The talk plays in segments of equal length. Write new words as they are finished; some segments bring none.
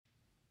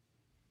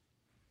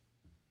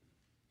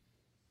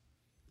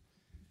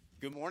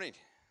Good morning.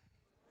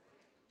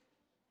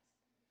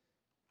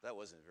 That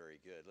wasn't very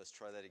good. Let's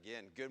try that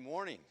again. Good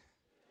morning.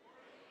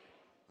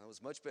 That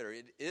was much better.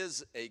 It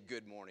is a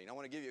good morning. I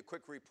want to give you a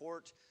quick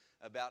report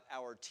about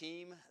our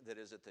team that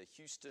is at the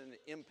Houston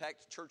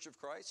Impact Church of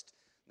Christ.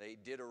 They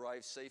did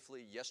arrive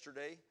safely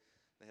yesterday.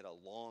 They had a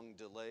long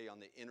delay on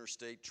the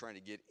interstate trying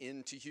to get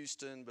into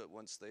Houston, but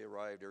once they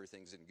arrived,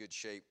 everything's in good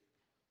shape.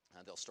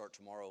 They'll start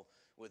tomorrow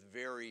with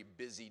very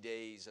busy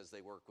days as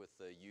they work with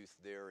the youth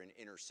there in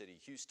inner city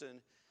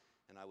Houston.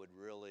 And I would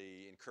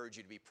really encourage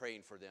you to be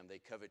praying for them. They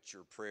covet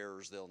your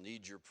prayers. They'll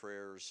need your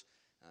prayers.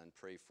 And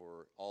pray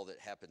for all that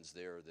happens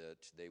there, that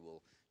they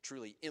will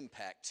truly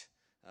impact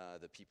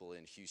the people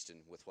in Houston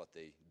with what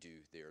they do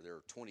there. There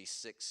are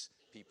 26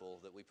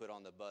 people that we put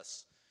on the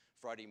bus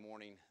Friday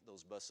morning.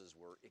 Those buses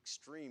were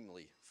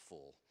extremely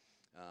full,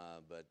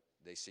 but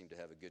they seem to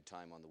have a good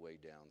time on the way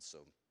down. So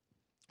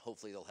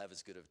hopefully they'll have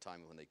as good of a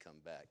time when they come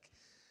back.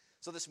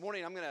 So this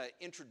morning I'm going to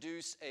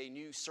introduce a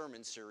new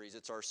sermon series.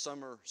 It's our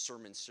summer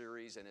sermon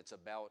series, and it's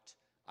about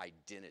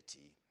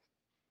identity.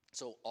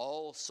 So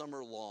all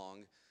summer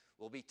long,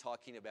 we'll be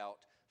talking about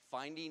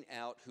finding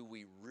out who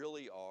we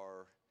really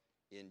are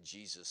in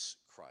Jesus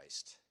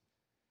Christ.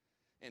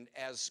 And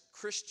as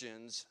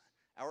Christians,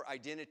 our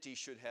identity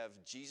should have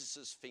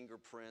Jesus'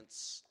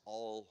 fingerprints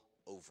all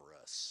over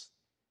us.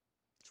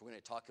 So we're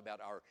going to talk about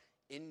our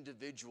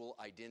individual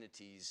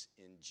identities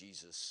in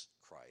Jesus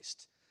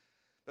Christ.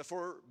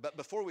 But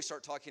before we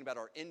start talking about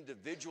our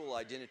individual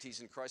identities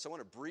in Christ, I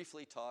want to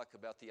briefly talk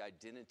about the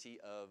identity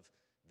of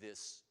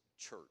this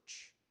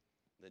church,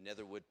 the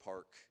Netherwood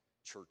Park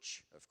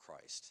Church of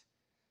Christ.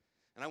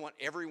 And I want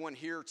everyone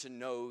here to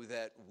know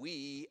that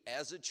we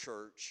as a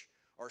church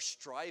are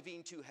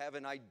striving to have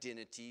an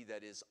identity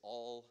that is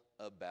all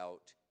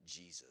about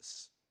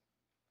Jesus.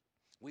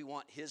 We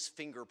want his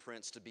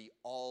fingerprints to be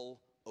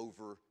all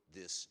over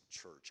this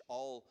church,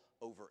 all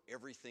over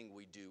everything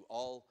we do,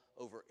 all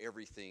over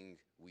everything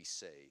we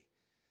say.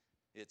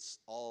 It's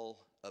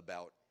all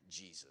about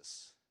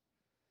Jesus.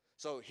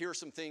 So here are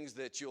some things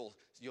that you'll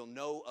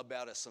know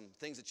about us, some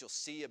things that you'll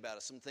see about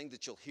us, some things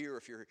that you'll hear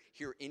if you're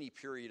here any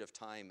period of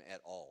time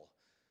at all.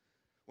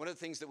 One of the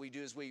things that we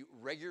do is we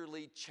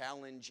regularly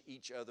challenge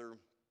each other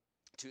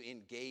to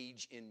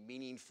engage in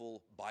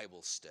meaningful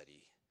Bible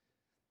study.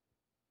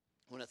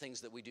 One of the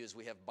things that we do is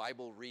we have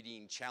Bible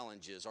reading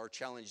challenges. Our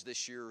challenge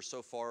this year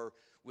so far,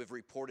 we've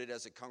reported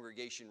as a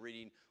congregation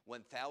reading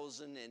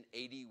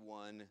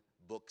 1,081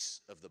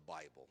 books of the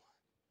Bible.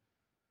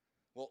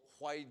 Well,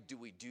 why do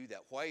we do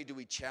that? Why do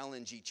we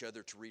challenge each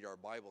other to read our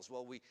Bibles?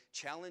 Well, we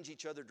challenge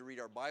each other to read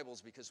our Bibles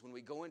because when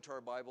we go into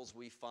our Bibles,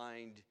 we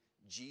find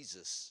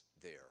Jesus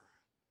there.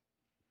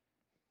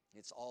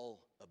 It's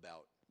all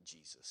about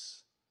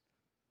Jesus.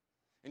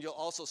 And you'll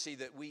also see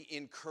that we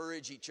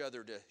encourage each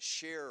other to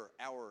share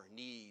our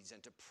needs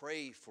and to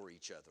pray for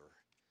each other.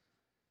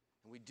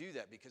 And we do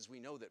that because we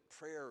know that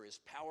prayer is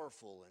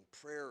powerful and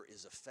prayer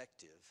is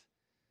effective.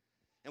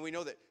 And we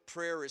know that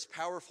prayer is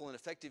powerful and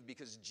effective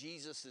because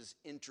Jesus is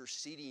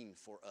interceding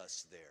for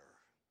us there.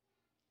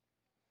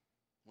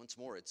 Once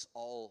more, it's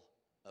all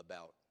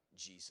about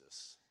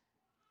Jesus.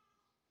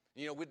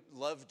 You know, we'd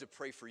love to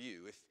pray for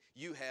you. If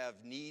you have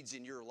needs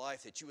in your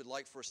life that you would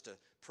like for us to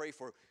pray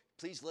for,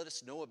 please let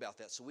us know about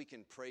that so we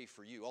can pray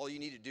for you. All you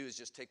need to do is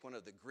just take one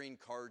of the green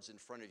cards in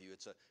front of you.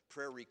 It's a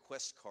prayer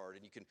request card,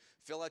 and you can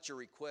fill out your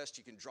request.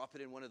 You can drop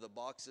it in one of the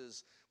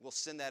boxes. We'll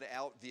send that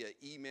out via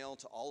email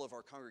to all of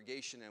our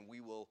congregation, and we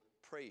will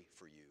pray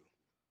for you.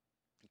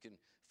 You can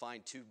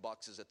find 2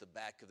 boxes at the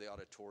back of the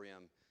auditorium,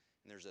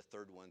 and there's a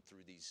third one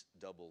through these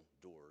double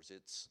doors.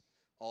 It's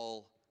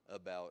all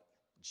about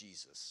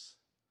Jesus.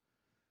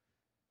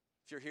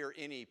 If you're here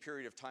any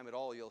period of time at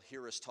all, you'll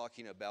hear us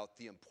talking about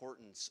the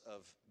importance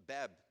of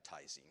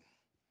baptizing.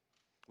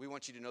 We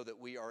want you to know that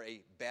we are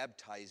a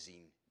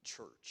baptizing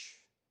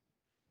church.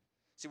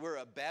 See, we're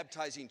a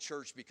baptizing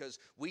church because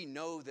we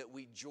know that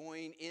we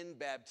join in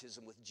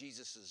baptism with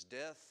Jesus'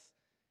 death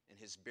and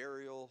his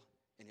burial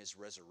and his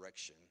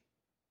resurrection.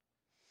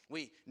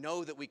 We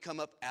know that we come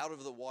up out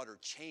of the water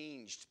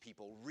changed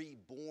people,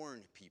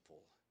 reborn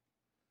people.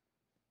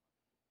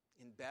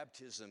 In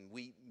baptism,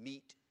 we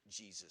meet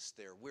Jesus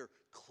there. We're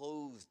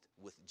clothed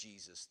with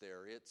Jesus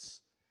there.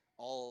 It's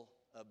all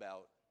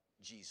about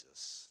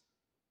Jesus.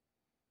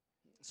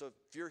 So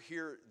if you're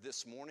here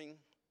this morning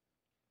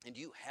and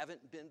you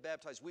haven't been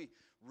baptized, we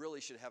really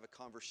should have a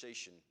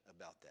conversation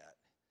about that.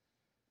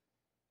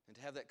 And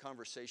to have that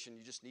conversation,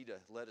 you just need to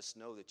let us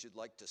know that you'd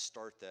like to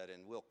start that,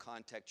 and we'll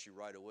contact you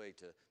right away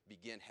to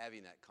begin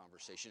having that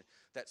conversation.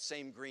 That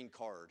same green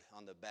card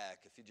on the back,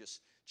 if you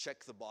just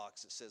check the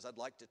box that says, I'd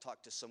like to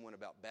talk to someone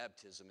about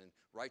baptism, and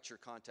write your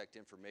contact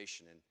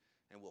information,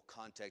 and we'll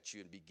contact you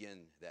and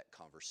begin that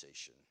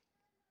conversation.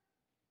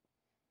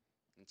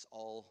 It's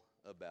all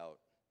about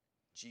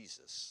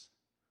Jesus.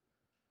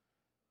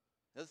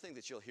 Another thing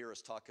that you'll hear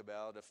us talk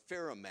about a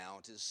fair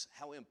amount is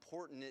how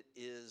important it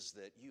is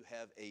that you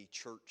have a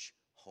church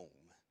home.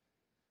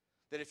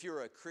 That if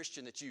you're a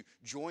Christian, that you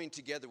join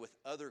together with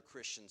other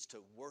Christians to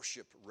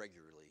worship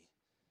regularly,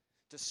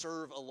 to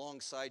serve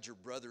alongside your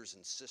brothers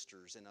and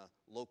sisters in a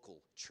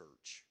local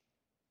church.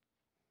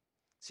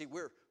 See,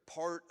 we're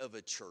part of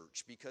a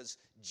church because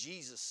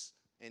Jesus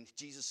and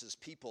Jesus'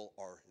 people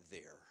are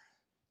there.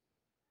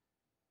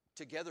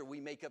 Together we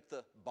make up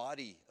the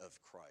body of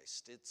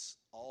Christ. It's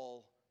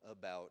all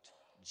about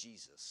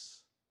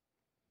Jesus.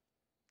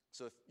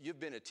 So if you've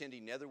been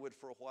attending Netherwood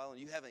for a while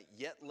and you haven't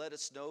yet let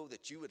us know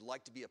that you would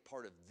like to be a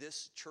part of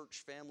this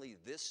church family,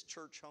 this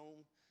church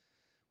home,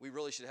 we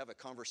really should have a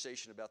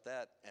conversation about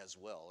that as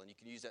well. And you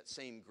can use that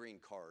same green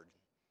card.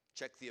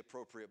 Check the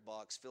appropriate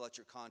box, fill out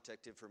your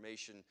contact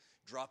information,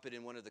 drop it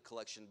in one of the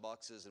collection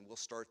boxes, and we'll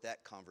start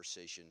that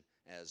conversation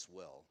as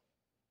well.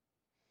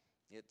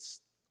 It's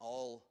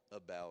all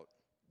about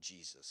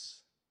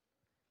Jesus.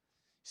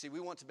 See, we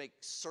want to make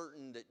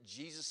certain that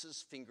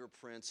Jesus'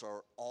 fingerprints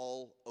are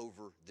all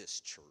over this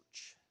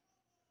church.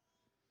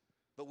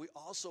 But we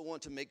also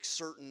want to make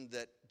certain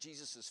that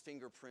Jesus'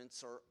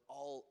 fingerprints are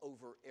all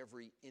over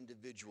every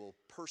individual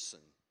person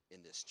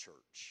in this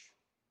church.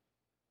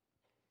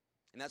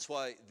 And that's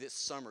why this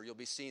summer you'll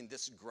be seeing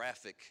this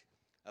graphic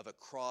of a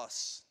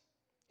cross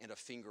and a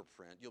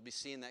fingerprint. You'll be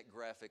seeing that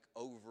graphic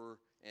over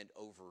and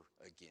over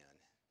again.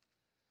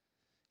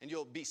 And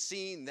you'll be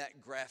seeing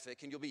that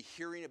graphic and you'll be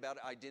hearing about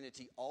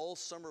identity all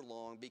summer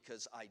long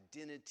because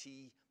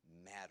identity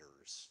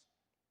matters.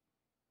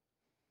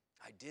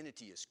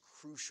 Identity is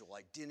crucial.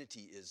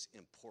 Identity is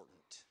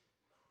important.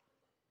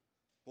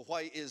 Well,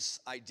 why is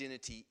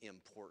identity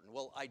important?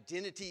 Well,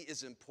 identity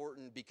is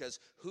important because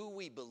who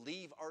we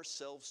believe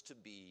ourselves to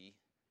be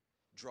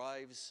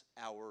drives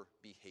our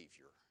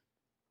behavior.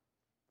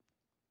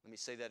 Let me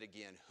say that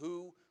again.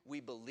 Who we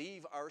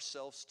believe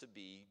ourselves to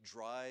be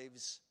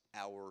drives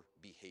our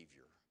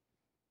behavior.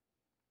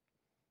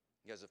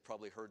 You guys have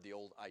probably heard the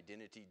old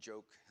identity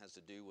joke. It has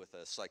to do with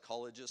a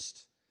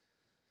psychologist.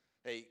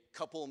 A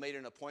couple made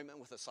an appointment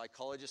with a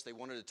psychologist. They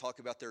wanted to talk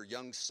about their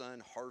young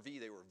son, Harvey.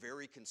 They were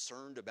very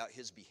concerned about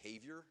his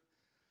behavior.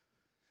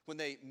 When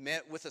they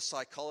met with the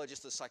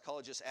psychologist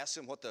asked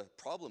him what the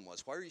problem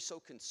was. Why are you so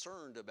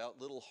concerned about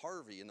little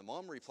Harvey? And the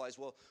mom replies,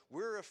 well,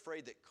 we're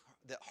afraid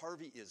that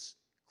Harvey is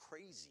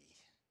crazy.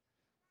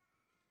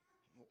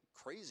 Well,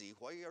 crazy?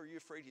 Why are you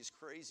afraid he's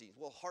crazy?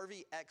 Well,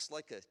 Harvey acts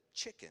like a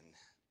chicken.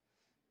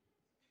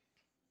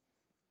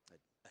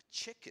 A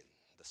chicken,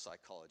 the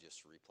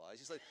psychologist replies.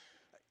 He's like,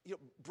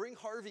 bring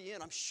Harvey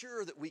in. I'm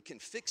sure that we can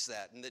fix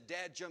that. And the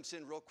dad jumps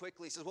in real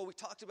quickly. He says, well, we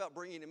talked about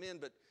bringing him in,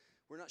 but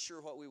we're not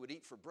sure what we would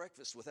eat for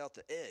breakfast without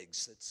the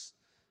eggs. That's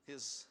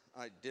his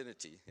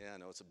identity. Yeah, I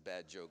know it's a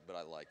bad joke, but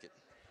I like it.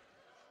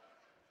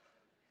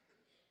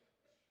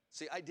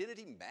 See,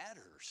 identity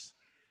matters.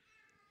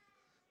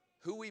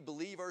 Who we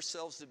believe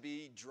ourselves to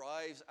be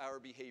drives our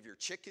behavior.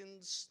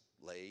 Chickens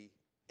lay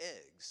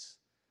eggs.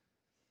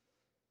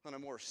 On a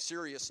more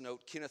serious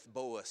note, Kenneth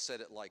Boa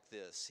said it like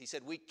this. He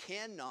said, we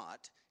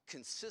cannot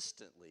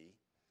consistently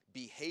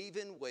behave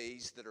in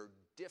ways that are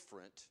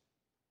different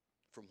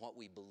from what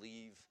we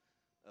believe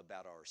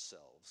about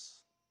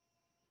ourselves.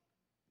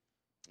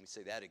 Let me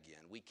say that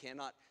again. We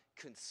cannot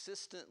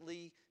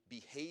consistently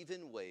behave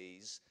in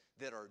ways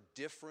that are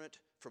different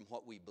from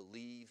what we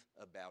believe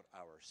about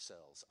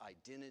ourselves.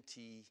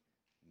 Identity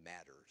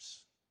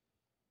matters.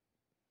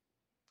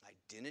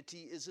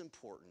 Identity is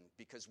important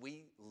because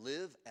we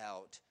live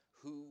out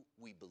who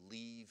we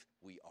believe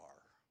we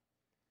are.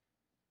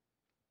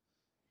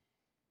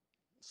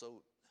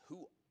 So,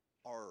 who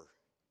are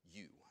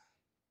you?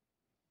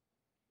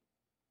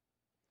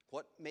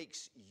 What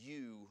makes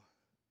you,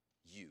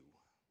 you?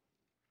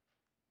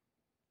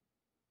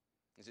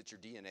 Is it your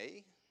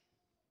DNA?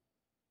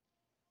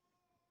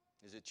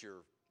 Is it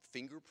your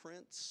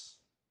fingerprints?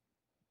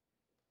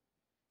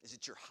 Is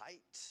it your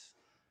height?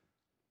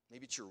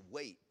 Maybe it's your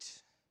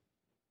weight.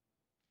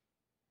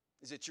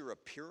 Is it your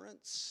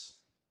appearance?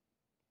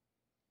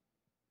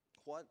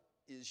 What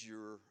is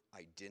your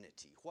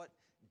identity? What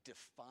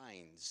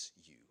defines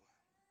you?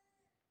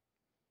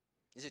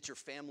 Is it your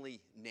family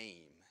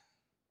name?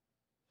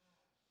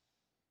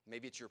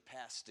 Maybe it's your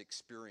past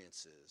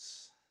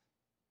experiences.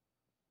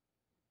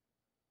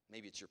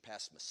 Maybe it's your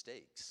past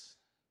mistakes.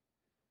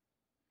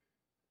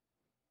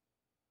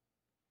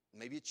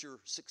 Maybe it's your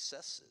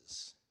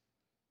successes.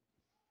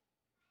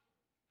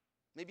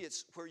 Maybe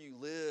it's where you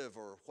live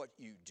or what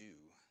you do.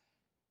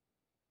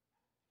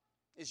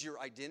 Is your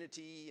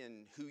identity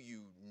in who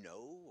you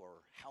know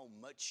or how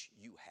much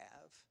you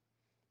have?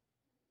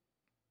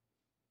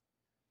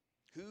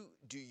 Who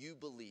do you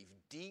believe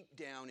deep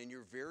down in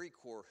your very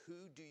core?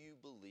 Who do you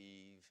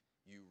believe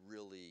you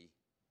really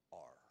are?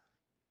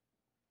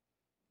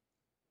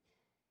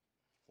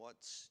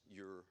 What's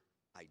your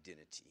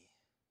identity?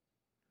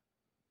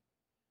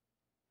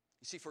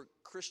 You see, for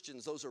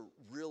Christians, those are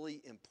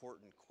really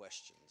important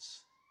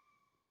questions.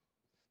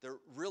 They're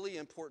really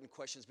important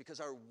questions because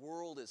our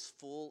world is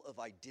full of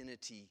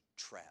identity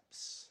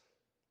traps.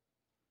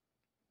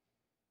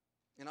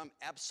 And I'm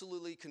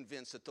absolutely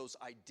convinced that those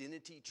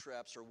identity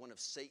traps are one of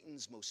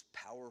Satan's most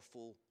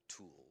powerful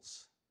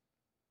tools.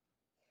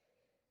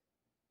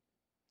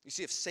 You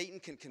see, if Satan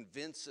can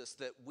convince us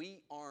that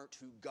we aren't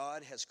who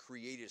God has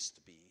created us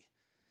to be,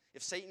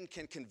 if Satan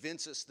can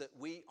convince us that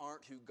we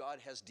aren't who God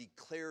has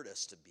declared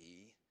us to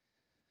be,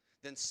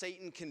 then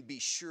Satan can be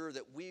sure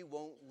that we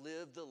won't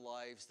live the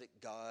lives that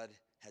God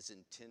has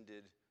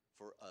intended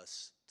for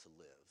us to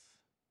live.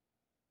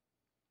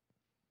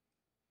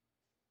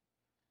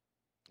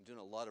 I'm doing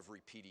a lot of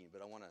repeating,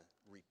 but I want to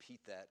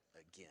repeat that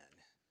again.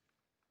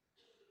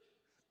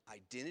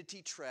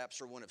 Identity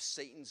traps are one of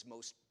Satan's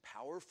most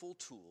powerful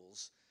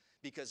tools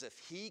because if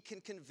he can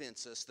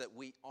convince us that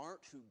we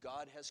aren't who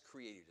God has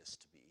created us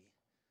to be,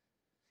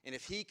 and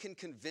if he can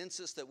convince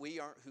us that we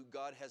aren't who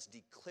God has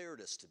declared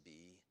us to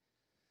be,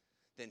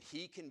 then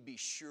he can be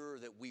sure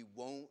that we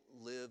won't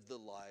live the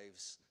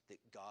lives that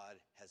God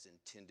has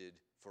intended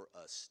for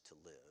us to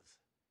live.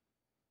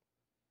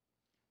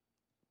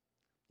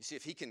 You see,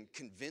 if he can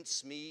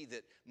convince me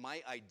that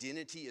my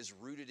identity is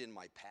rooted in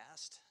my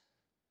past,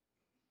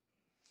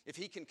 if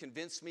he can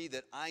convince me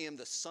that I am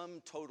the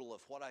sum total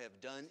of what I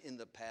have done in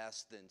the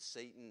past, then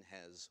Satan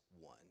has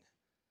won.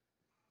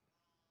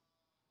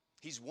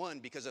 He's won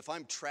because if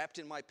I'm trapped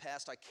in my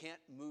past, I can't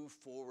move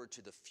forward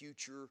to the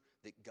future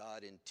that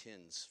God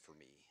intends for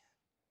me.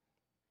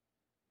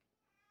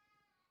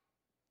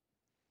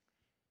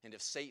 And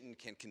if Satan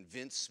can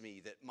convince me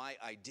that my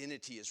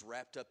identity is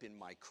wrapped up in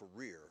my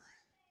career,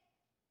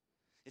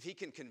 if he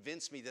can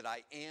convince me that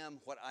I am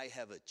what I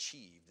have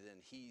achieved, then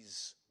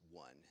he's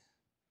won.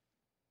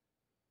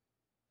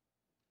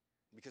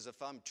 Because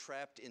if I'm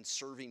trapped in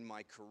serving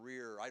my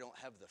career, I don't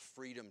have the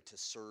freedom to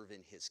serve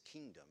in his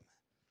kingdom.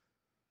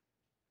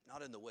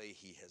 Not in the way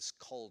he has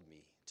called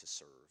me to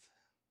serve.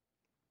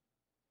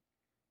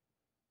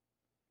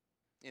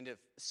 And if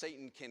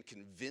Satan can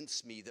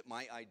convince me that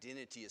my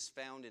identity is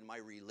found in my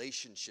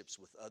relationships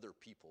with other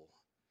people,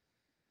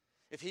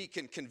 if he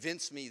can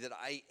convince me that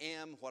I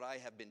am what I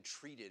have been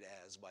treated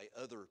as by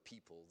other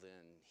people,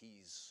 then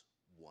he's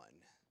won.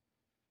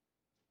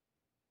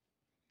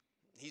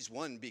 He's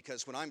won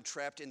because when I'm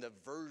trapped in the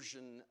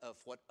version of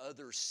what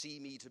others see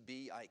me to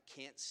be, I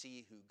can't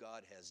see who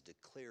God has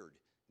declared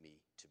me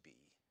to be.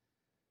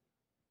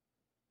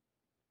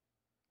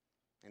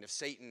 And if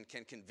Satan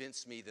can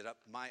convince me that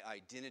my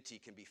identity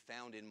can be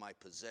found in my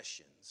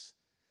possessions,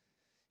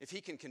 if he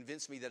can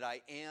convince me that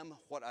I am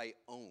what I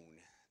own,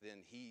 then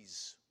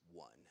he's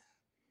won.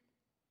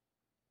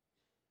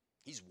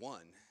 He's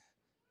won.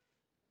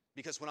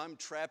 Because when I'm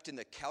trapped in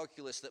the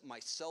calculus that my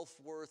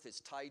self-worth is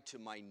tied to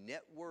my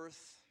net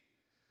worth,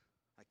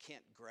 I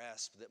can't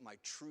grasp that my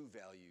true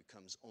value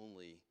comes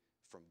only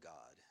from God.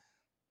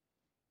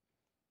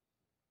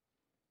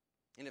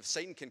 And if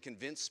Satan can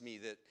convince me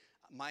that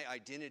my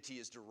identity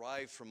is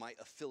derived from my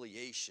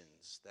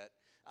affiliations, that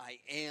I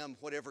am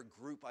whatever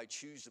group I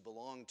choose to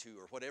belong to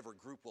or whatever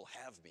group will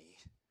have me,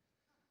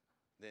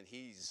 then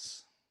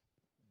he's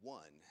won.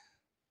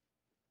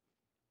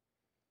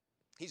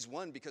 He's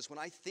won because when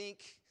I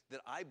think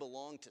that I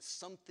belong to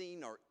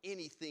something or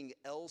anything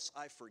else,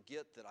 I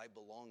forget that I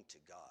belong to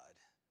God.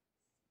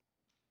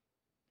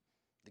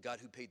 The God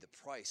who paid the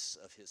price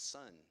of his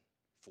son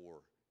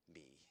for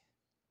me.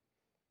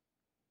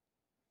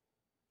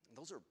 And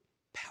those are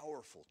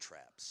powerful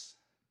traps.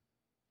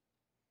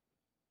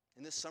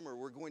 And this summer,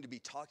 we're going to be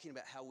talking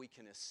about how we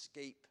can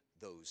escape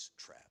those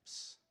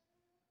traps.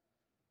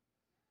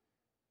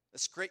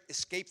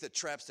 Escape the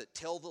traps that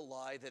tell the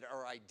lie that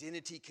our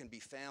identity can be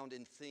found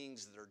in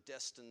things that are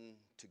destined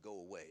to go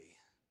away.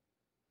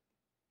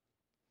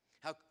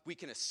 How we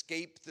can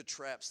escape the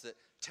traps that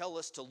tell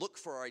us to look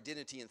for our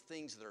identity in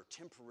things that are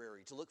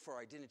temporary, to look for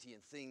our identity in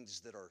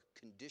things that are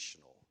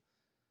conditional.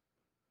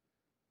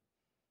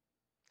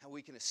 How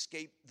we can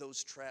escape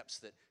those traps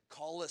that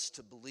call us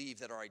to believe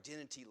that our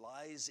identity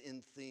lies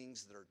in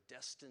things that are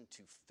destined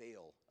to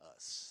fail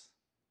us.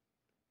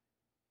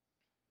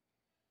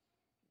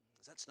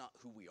 Because that's not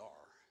who we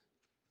are.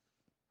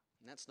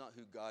 And that's not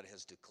who God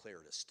has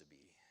declared us to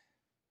be.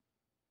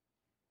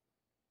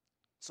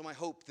 So my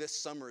hope this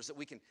summer is that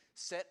we can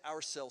set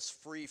ourselves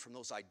free from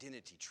those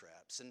identity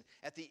traps. And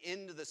at the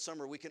end of the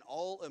summer, we can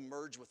all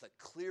emerge with a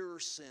clearer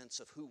sense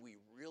of who we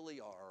really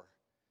are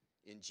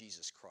in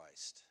Jesus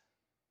Christ.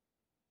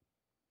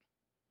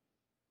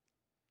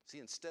 See,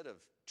 instead of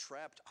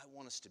trapped, I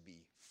want us to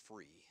be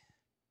free.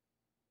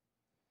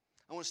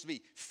 I want us to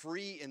be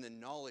free in the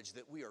knowledge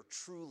that we are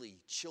truly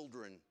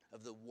children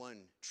of the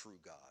one true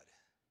God.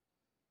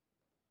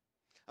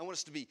 I want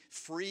us to be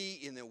free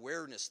in the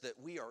awareness that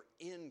we are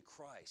in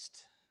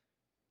Christ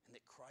and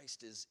that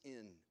Christ is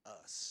in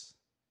us.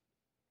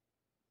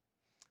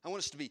 I want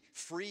us to be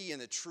free in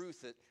the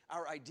truth that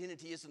our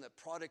identity isn't the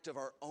product of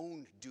our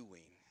own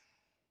doing.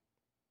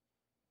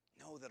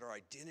 No, that our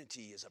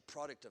identity is a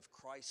product of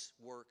Christ's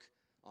work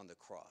on the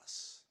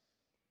cross.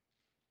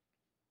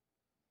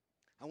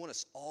 I want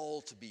us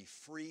all to be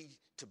free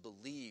to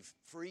believe,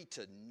 free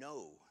to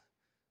know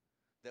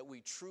that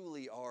we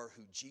truly are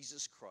who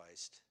Jesus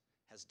Christ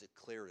has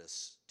declared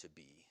us to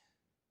be.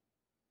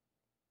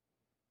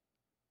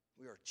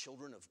 We are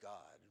children of God.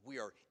 We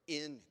are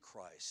in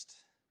Christ.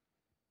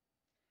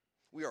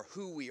 We are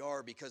who we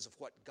are because of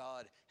what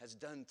God has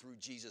done through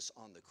Jesus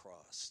on the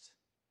cross.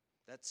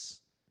 That's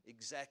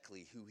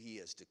exactly who he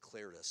has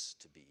declared us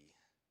to be.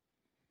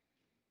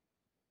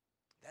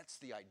 That's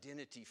the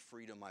identity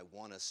freedom I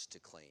want us to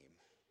claim.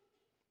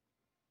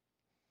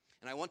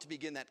 And I want to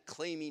begin that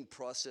claiming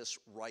process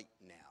right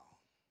now.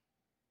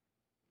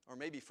 Or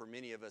maybe for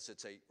many of us,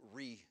 it's a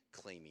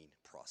reclaiming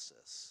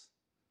process.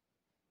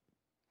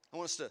 I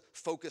want us to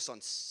focus on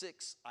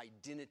 6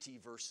 identity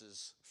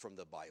verses from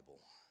the Bible.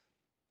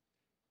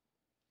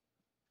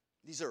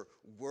 These are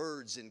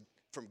words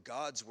from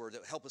God's word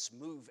that help us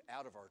move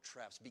out of our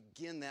traps,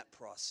 begin that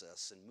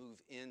process, and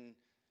move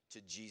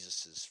into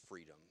Jesus'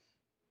 freedom.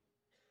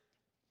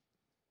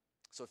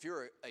 So if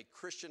you're a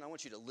Christian, I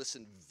want you to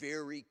listen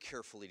very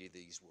carefully to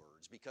these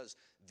words, because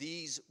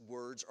these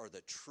words are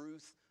the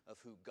truth of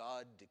who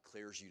God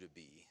declares you to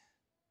be.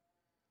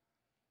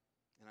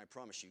 And I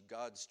promise you,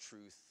 God's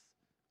truth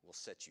will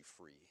set you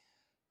free.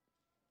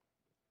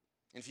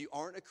 And if you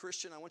aren't a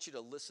Christian, I want you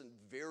to listen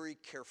very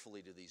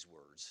carefully to these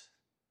words.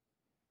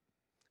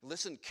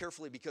 Listen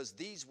carefully, because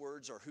these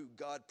words are who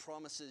God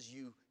promises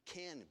you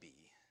can be.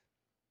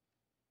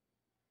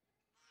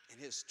 And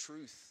his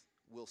truth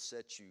will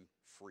set you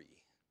free.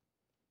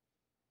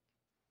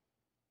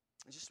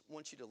 I just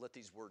want you to let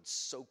these words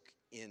soak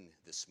in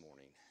this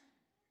morning.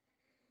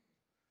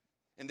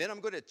 And then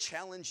I'm going to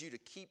challenge you to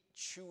keep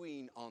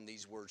chewing on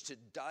these words, to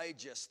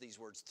digest these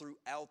words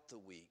throughout the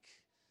week,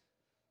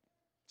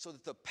 so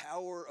that the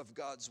power of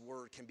God's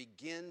word can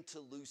begin to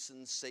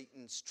loosen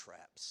Satan's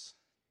traps.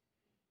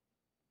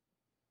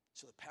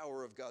 So the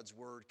power of God's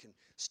word can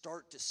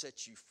start to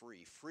set you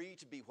free, free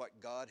to be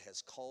what God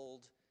has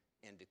called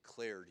and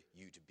declared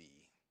you to be.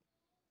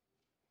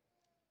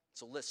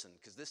 So listen,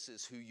 because this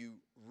is who you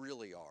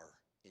really are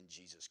in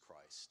Jesus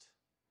Christ.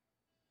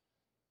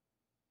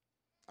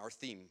 Our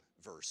theme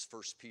verse,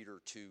 1 Peter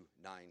 2,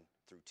 9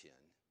 through 10.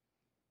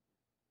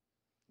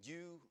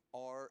 You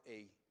are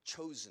a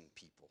chosen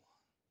people,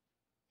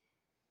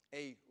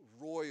 a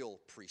royal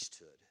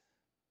priesthood,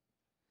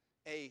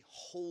 a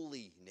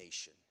holy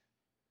nation,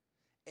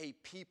 a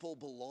people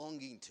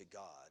belonging to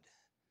God,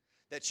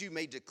 that you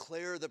may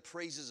declare the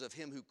praises of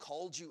him who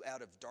called you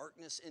out of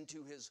darkness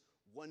into his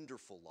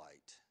wonderful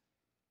light.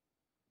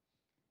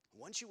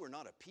 Once you were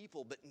not a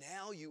people, but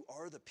now you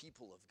are the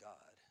people of God.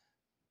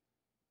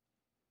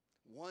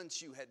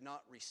 Once you had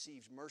not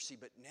received mercy,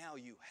 but now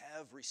you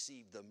have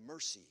received the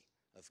mercy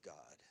of God.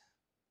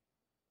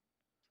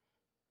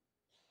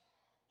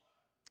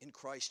 In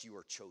Christ you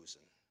are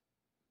chosen.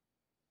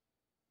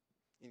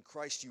 In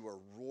Christ you are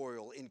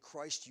royal. In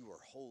Christ you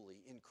are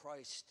holy. In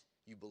Christ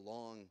you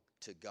belong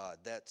to God.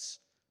 That's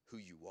who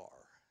you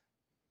are.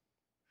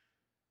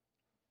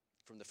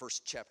 From the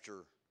first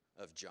chapter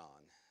of John.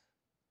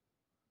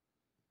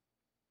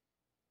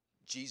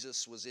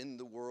 Jesus was in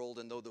the world,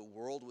 and though the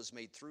world was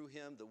made through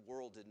him, the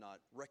world did not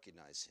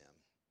recognize him.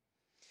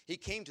 He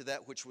came to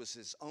that which was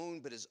his own,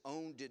 but his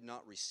own did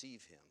not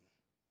receive him.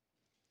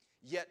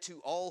 Yet to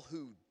all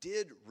who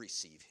did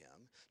receive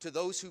him, to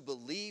those who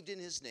believed in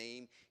his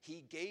name,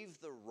 he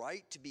gave the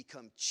right to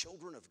become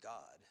children of God.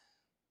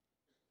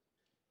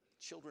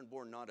 Children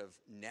born not of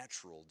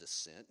natural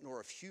descent, nor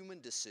of human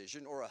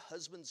decision, or a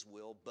husband's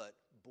will, but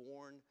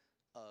born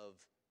of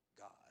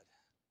God.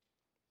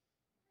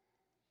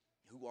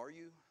 Who are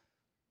you?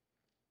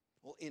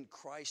 Well, in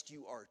Christ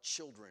you are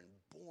children,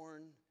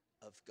 born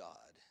of God.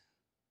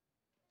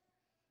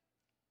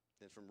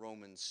 Then from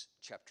Romans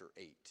chapter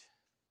 8,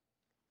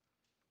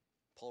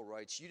 Paul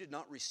writes, you did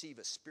not receive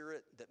a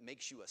spirit that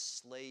makes you a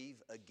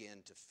slave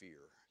again to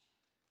fear,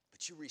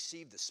 but you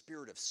received the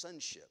spirit of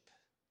sonship.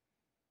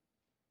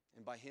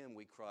 And by him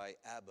we cry,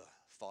 Abba,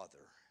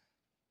 Father.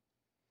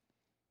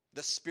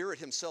 The Spirit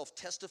himself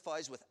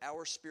testifies with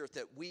our spirit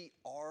that we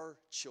are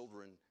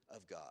children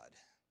of God.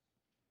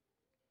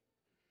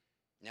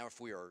 Now,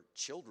 if we are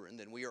children,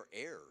 then we are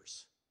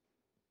heirs.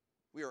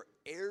 We are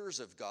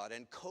heirs of God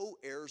and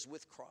co-heirs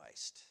with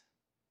Christ.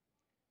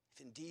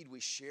 If indeed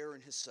we share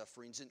in his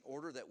sufferings, in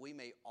order that we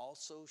may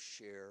also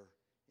share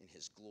in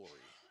his glory.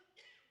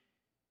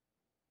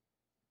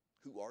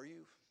 Who are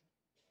you?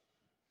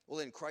 Well,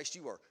 in Christ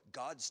you are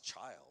God's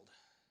child.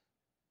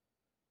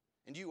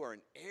 And you are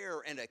an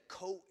heir and a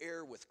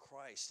co-heir with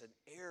Christ, an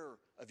heir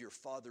of your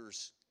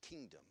Father's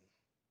kingdom.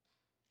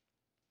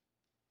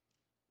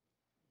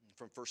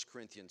 From 1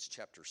 Corinthians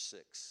chapter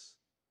 6.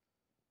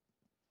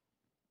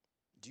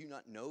 Do you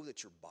not know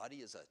that your body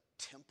is a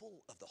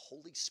temple of the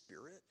Holy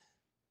Spirit?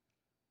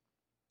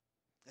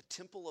 A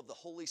temple of the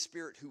Holy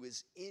Spirit who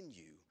is in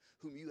you,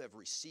 whom you have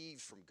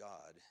received from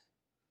God.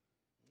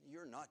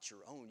 You're not your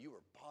own. You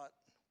were bought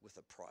with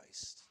a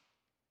price.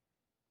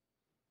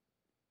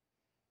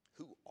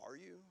 Who are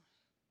you?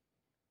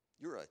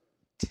 You're a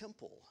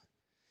temple.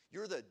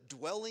 You're the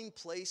dwelling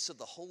place of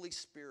the Holy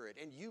Spirit,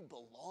 and you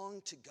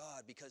belong to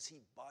God because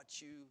he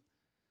bought you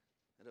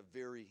at a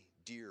very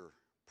dear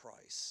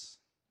price.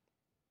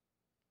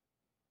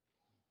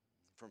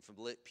 From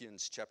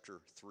Philippians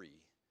chapter 3.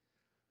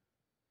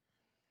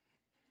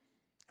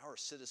 Our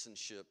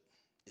citizenship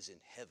is in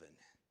heaven,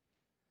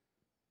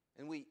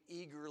 And we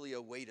eagerly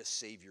await a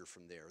Savior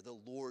from there, the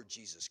Lord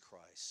Jesus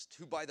Christ,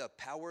 who by the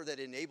power that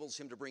enables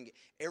him to bring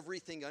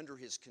everything under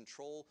his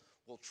control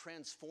will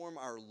transform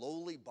our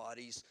lowly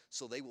bodies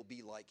so they will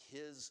be like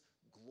his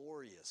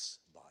glorious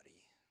body.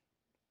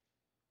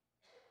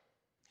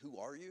 Who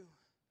are you?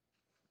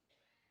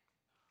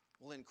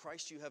 Well, in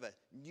Christ you have a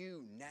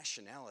new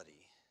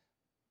nationality.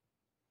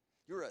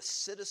 You're a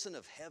citizen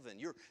of heaven.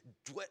 You're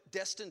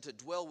destined to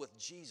dwell with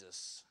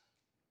Jesus.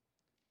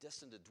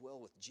 Destined to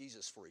dwell with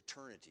Jesus for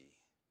eternity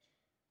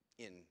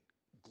in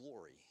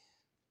glory.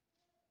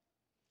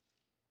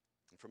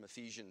 And from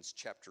Ephesians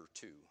chapter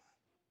 2.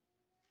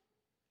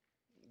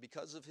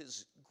 Because of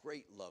his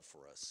great love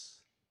for us,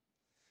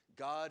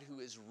 God, who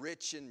is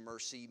rich in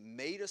mercy,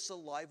 made us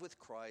alive with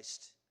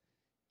Christ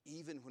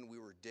even when we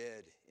were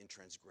dead in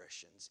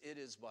transgressions. It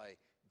is by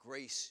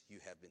grace you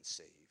have been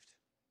saved.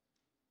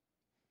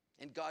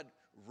 And God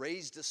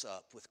raised us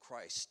up with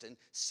Christ and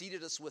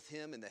seated us with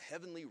him in the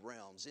heavenly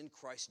realms in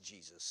Christ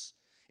Jesus,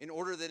 in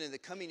order that in the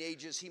coming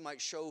ages he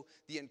might show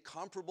the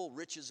incomparable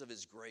riches of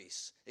his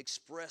grace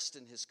expressed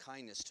in his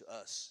kindness to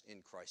us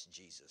in Christ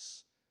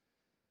Jesus.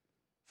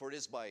 For it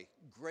is by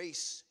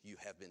grace you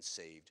have been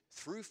saved,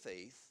 through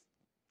faith,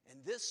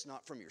 and this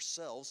not from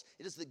yourselves,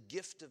 it is the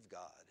gift of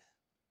God,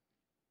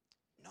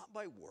 not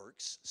by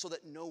works, so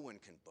that no one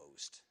can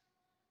boast.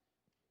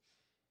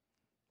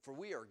 For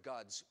we are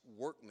God's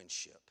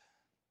workmanship,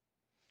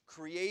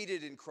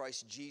 created in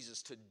Christ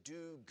Jesus to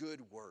do good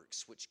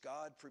works, which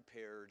God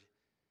prepared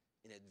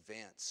in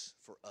advance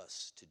for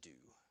us to do.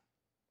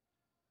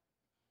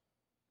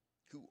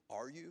 Who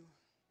are you?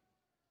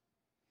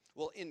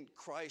 Well, in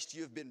Christ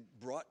you have been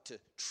brought to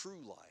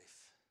true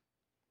life.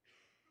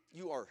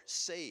 You are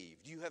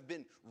saved. You have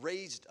been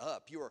raised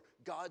up. You are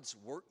God's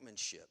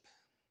workmanship.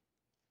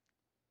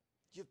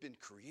 You've been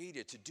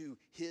created to do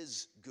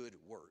his good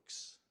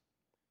works.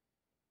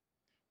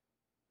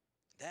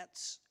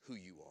 That's who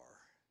you are.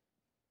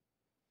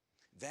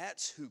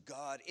 That's who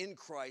God in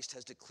Christ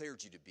has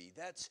declared you to be.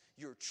 That's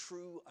your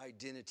true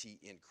identity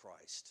in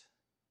Christ.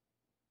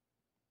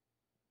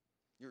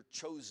 You're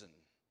chosen,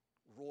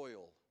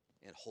 royal,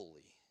 and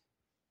holy.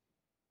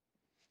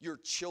 You're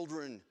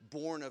children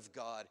born of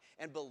God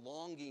and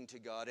belonging to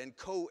God and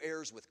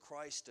co-heirs with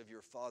Christ of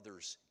your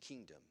Father's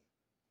kingdom.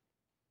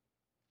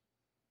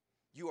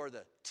 You are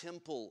the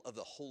temple of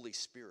the Holy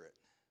Spirit.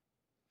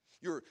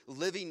 You're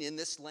living in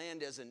this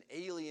land as an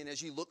alien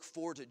as you look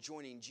forward to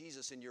joining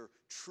Jesus in your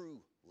true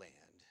land.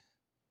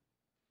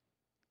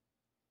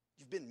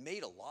 You've been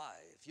made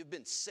alive. You've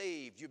been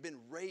saved. You've been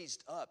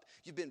raised up.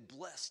 You've been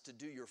blessed to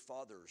do your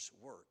Father's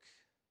work.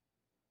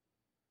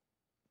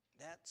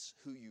 That's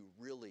who you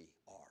really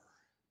are.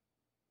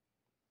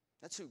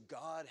 That's who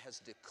God has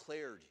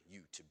declared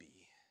you to be.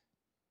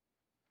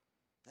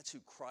 That's who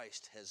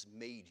Christ has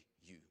made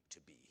you to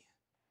be.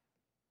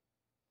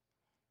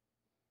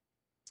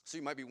 So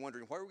you might be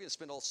wondering, why are we going to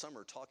spend all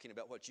summer talking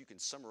about what you can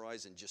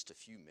summarize in just a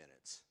few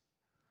minutes?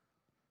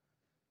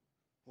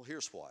 Well,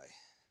 here's why.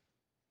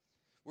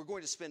 We're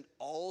going to spend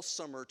all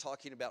summer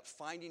talking about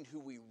finding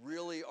who we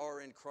really are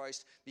in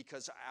Christ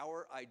because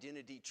our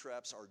identity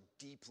traps are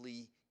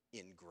deeply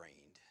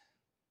ingrained.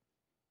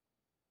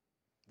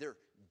 They're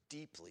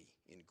deeply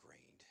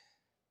ingrained.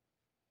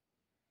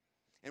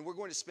 And we're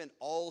going to spend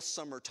all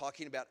summer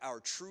talking about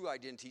our true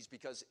identities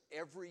because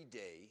every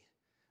day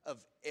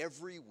of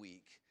every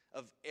week,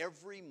 of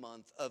every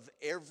month, of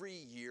every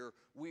year,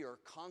 we are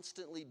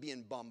constantly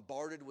being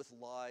bombarded with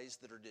lies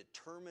that are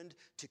determined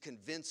to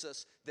convince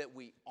us that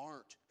we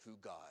aren't who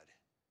God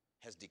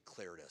has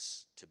declared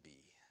us to be.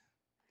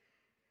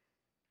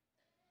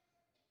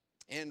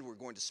 And we're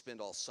going to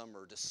spend all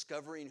summer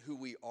discovering who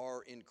we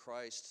are in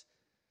Christ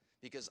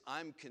because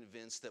I'm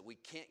convinced that we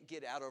can't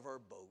get out of our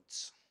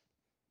boats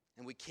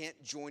and we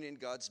can't join in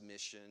God's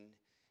mission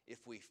if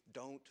we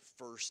don't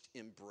first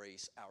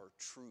embrace our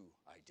true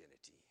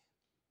identity.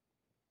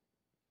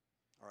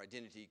 Our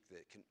identity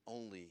that can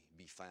only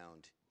be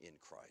found in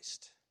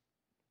Christ.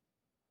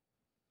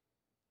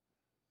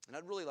 And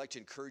I'd really like to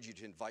encourage you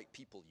to invite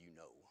people you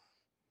know.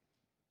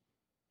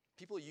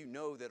 People you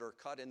know that are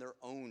caught in their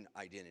own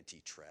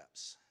identity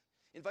traps.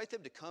 Invite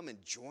them to come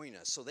and join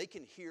us so they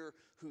can hear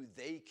who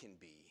they can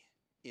be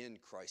in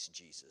Christ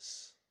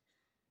Jesus.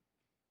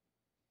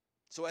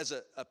 So as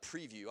a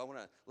preview, I want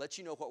to let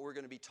you know what we're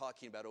going to be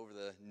talking about over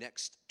the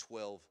next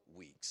 12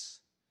 weeks.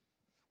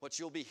 What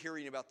you'll be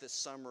hearing about this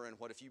summer and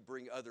what if you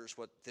bring others,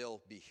 what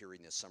they'll be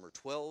hearing this summer.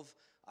 12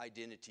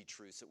 identity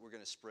truths that we're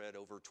going to spread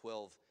over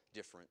 12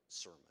 different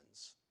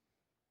sermons.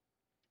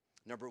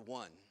 Number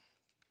one,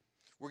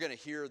 we're going to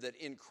hear that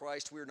in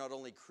Christ we are not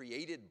only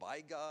created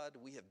by God,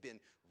 we have been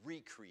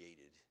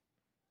recreated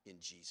in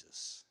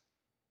Jesus.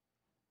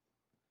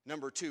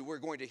 Number two, we're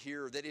going to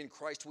hear that in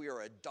Christ we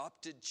are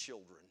adopted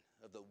children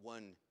of the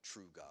one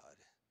true God.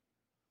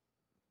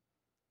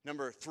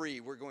 Number three,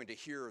 we're going to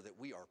hear that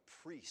we are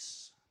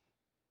priests,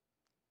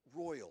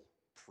 royal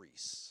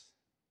priests.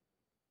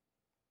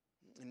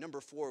 And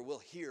number four, we'll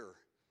hear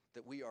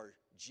that we are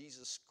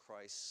Jesus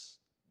Christ's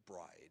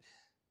bride.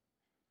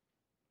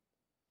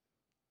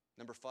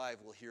 Number 5,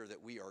 we'll hear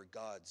that we are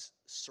God's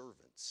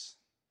servants.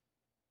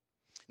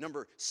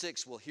 Number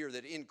 6, we'll hear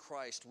that in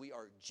Christ we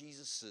are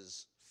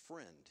Jesus'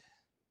 friend.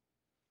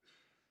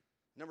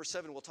 Number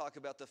 7, we'll talk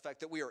about the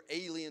fact that we are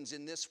aliens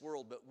in this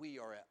world, but we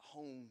are at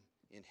home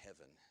in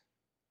heaven.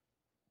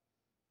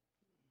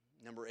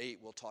 Number 8,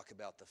 we'll talk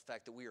about the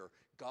fact that we are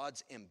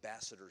God's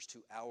ambassadors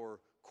to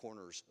our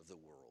corners of the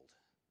world.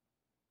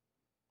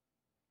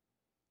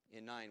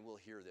 In 9, we'll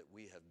hear that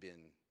we have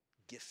been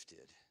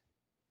gifted.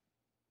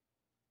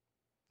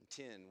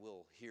 In 10,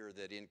 we'll hear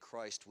that in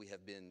Christ we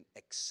have been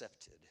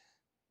accepted.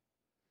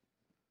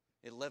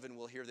 In 11,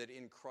 we'll hear that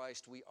in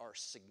Christ we are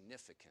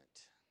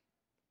significant.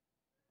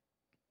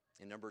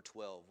 In number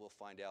 12, we'll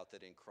find out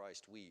that in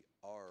Christ we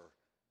are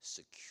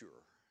secure.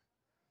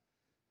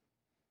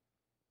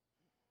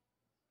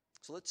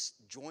 So let's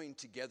join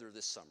together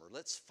this summer.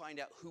 Let's find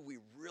out who we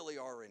really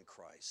are in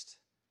Christ.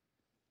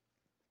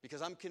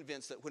 Because I'm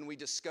convinced that when we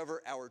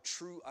discover our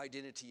true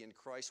identity in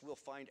Christ, we'll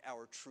find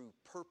our true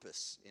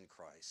purpose in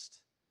Christ.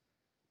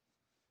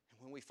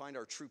 And when we find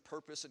our true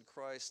purpose in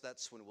Christ,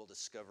 that's when we'll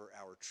discover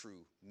our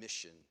true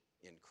mission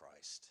in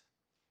Christ.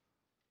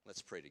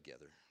 Let's pray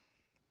together.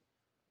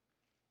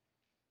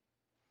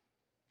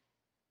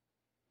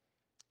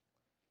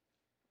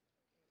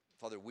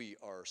 Father, we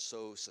are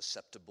so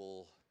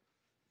susceptible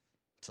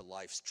to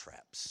life's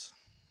traps,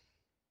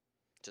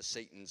 to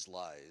Satan's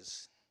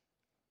lies.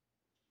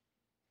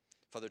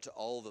 Father, to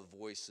all the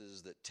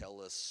voices that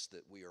tell us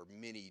that we are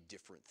many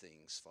different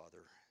things,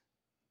 Father.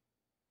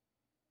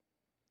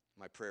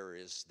 My prayer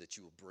is that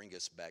you will bring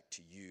us back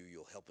to you.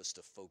 You'll help us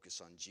to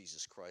focus on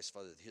Jesus Christ.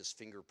 Father, that his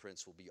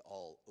fingerprints will be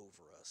all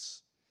over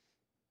us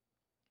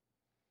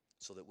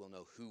so that we'll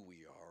know who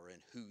we are and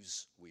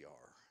whose we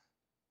are.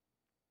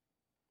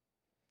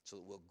 So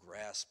that we'll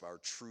grasp our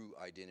true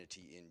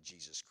identity in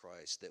Jesus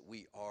Christ, that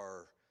we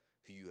are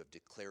who you have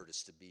declared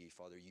us to be.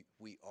 Father,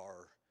 we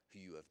are who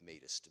you have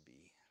made us to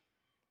be.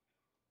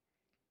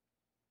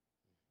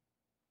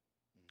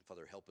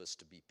 Father, help us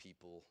to be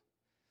people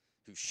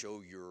who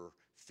show your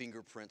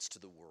fingerprints to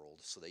the world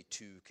so they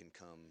too can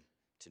come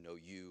to know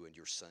you and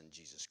your Son,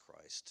 Jesus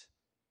Christ,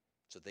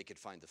 so that they can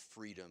find the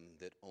freedom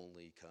that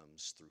only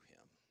comes through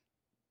him.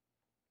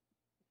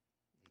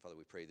 And Father,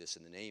 we pray this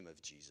in the name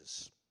of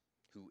Jesus,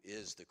 who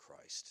is the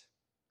Christ.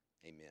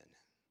 Amen.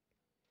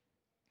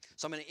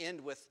 So I'm going to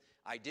end with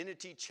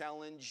identity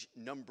challenge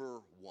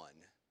number 1.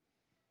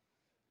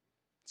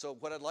 So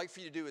what I'd like for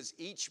you to do is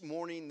each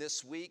morning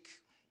this week,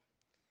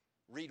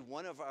 read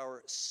one of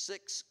our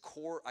 6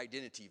 core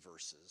identity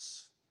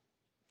verses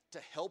to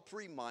help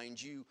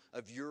remind you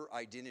of your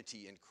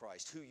identity in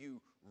Christ, who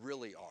you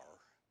really are.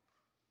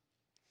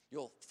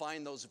 You'll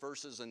find those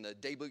verses in the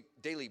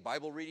daily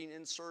Bible reading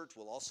insert.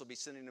 We'll also be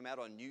sending them out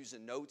on news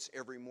and notes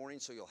every morning,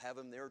 so you'll have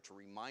them there to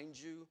remind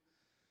you,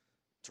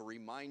 to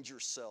remind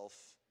yourself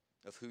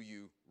of who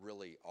you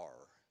really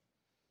are.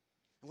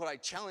 And what I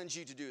challenge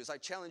you to do is I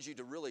challenge you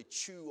to really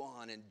chew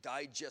on and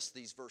digest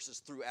these verses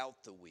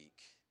throughout the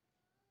week.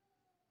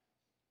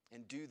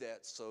 And do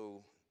that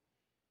so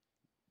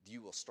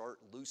you will start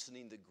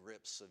loosening the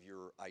grips of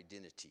your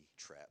identity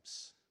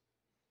traps,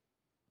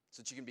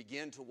 so that you can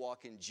begin to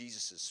walk in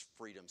Jesus'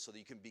 freedom, so that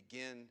you can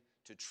begin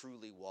to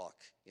truly walk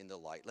in the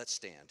light. Let's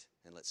stand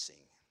and let's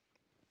sing.